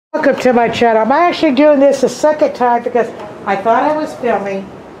Welcome to my channel. I'm actually doing this a second time because I thought I was filming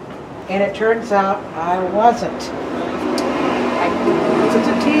and it turns out I wasn't. This is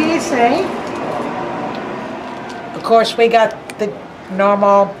a TSA. Of course, we got the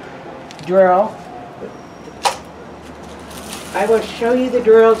normal drill. I will show you the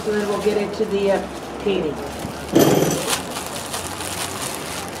drills and then we'll get into the painting.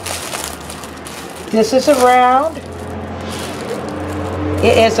 This is a round.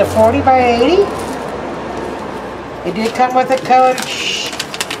 It is a 40 by 80. It did come with a code.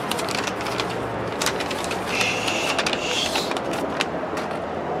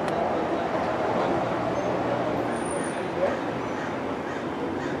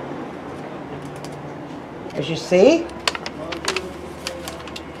 As you see,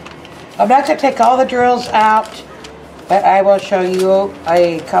 I'm not going to take all the drills out, but I will show you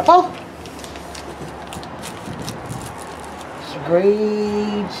a couple.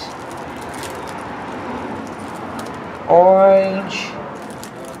 Greens, orange,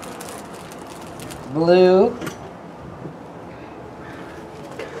 blue,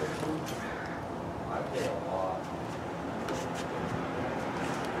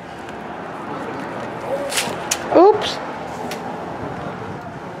 oops,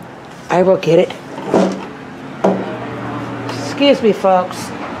 I will get it. Excuse me, folks.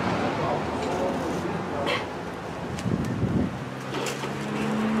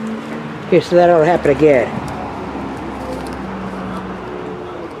 Here, so that don't happen again.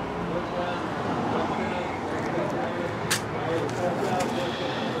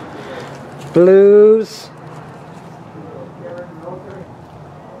 Blues.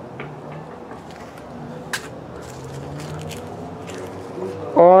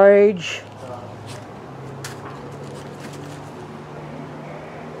 Orange.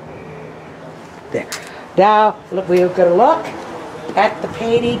 There. Now, look, we're going to look at the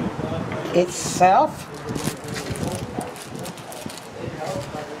painting itself.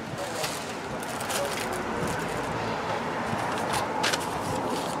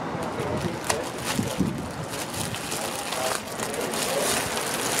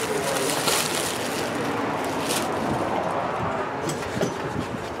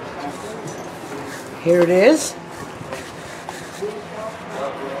 Here it is.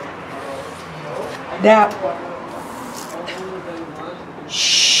 Now,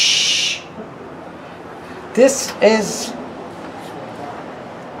 this is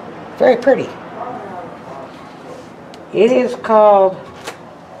very pretty. It is called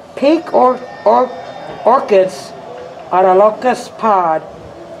Pink Orchids on a Locust Pod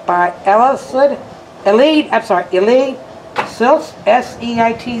by Eileen Siltz,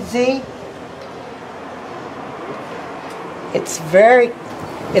 S-E-I-T-Z.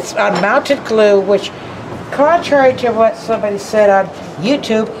 It's on mounted glue, which, contrary to what somebody said on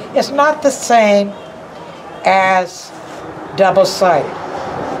YouTube, is not the same as double-sided.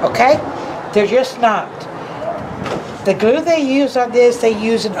 Okay? They're just not. The glue they use on this, they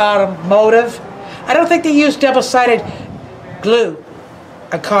use in automotive. I don't think they use double-sided glue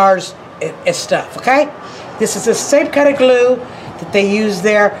on cars and stuff. Okay? This is the same kind of glue that they use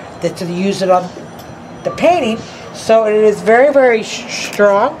there, that they use it on the painting. So it is very, very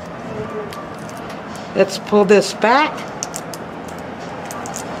strong. Let's pull this back.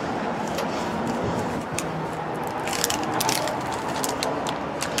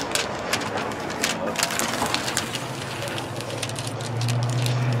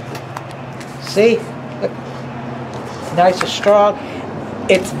 See? Look. Nice and strong.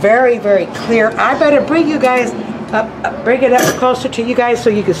 It's very, very clear. I better bring you guys up, bring it up closer to you guys so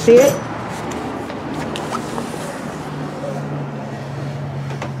you can see it.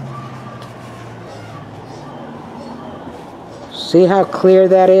 See how clear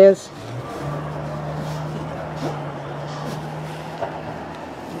that is?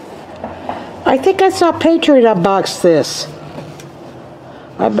 I think I saw Patriot unbox this.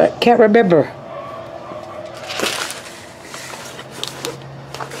 I can't remember.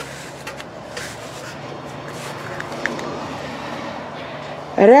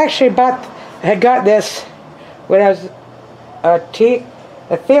 I actually had got this when I was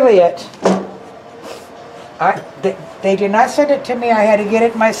affiliate. They did not send it to me. I had to get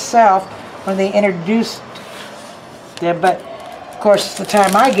it myself when they introduced them. But of course, the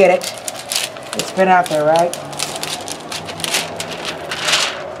time I get it, it's been out there, right?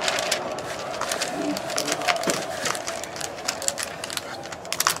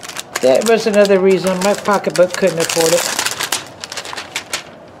 That was another reason my pocketbook couldn't afford it.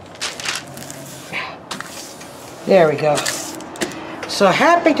 There we go. So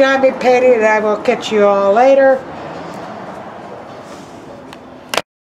happy diamond painting, and I will catch you all later.